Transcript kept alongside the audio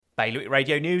Bailiwick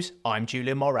Radio News, I'm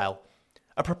Julian Morrell.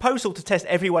 A proposal to test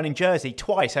everyone in Jersey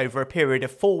twice over a period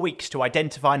of 4 weeks to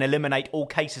identify and eliminate all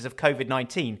cases of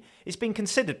COVID-19 is being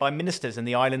considered by ministers and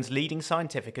the island's leading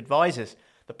scientific advisors.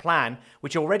 The plan,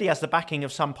 which already has the backing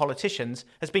of some politicians,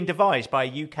 has been devised by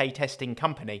a UK testing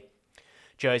company.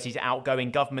 Jersey's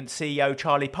outgoing government CEO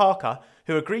Charlie Parker,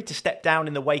 who agreed to step down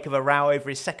in the wake of a row over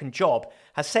his second job,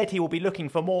 has said he will be looking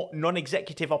for more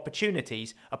non-executive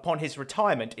opportunities upon his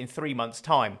retirement in 3 months'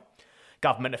 time.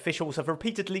 Government officials have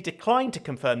repeatedly declined to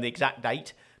confirm the exact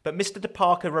date, but Mr.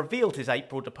 Parker revealed his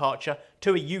April departure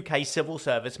to a UK civil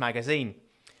service magazine.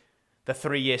 The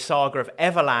 3-year saga of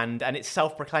Everland and its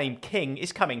self-proclaimed king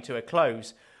is coming to a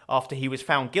close, after he was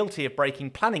found guilty of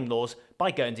breaking planning laws by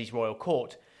Guernsey's Royal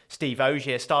Court. Steve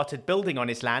Ogier started building on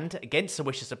his land against the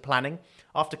wishes of planning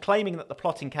after claiming that the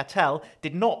plot in Cattell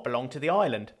did not belong to the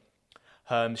island.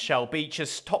 Herm's Shell Beach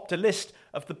has topped a list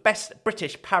of the best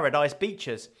British paradise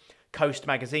beaches. Coast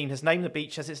magazine has named the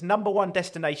beach as its #1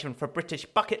 destination for British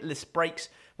bucket list breaks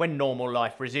when normal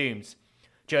life resumes.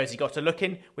 Jersey got a look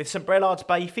in, with St Brellard's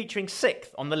Bay featuring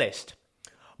 6th on the list.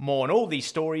 More on all these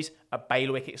stories at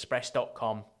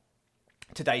bailiwickexpress.com.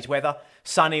 Today's weather: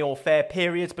 sunny or fair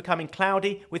periods becoming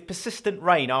cloudy with persistent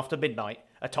rain after midnight,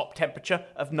 a top temperature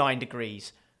of 9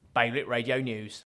 degrees. Bailiwick Radio News.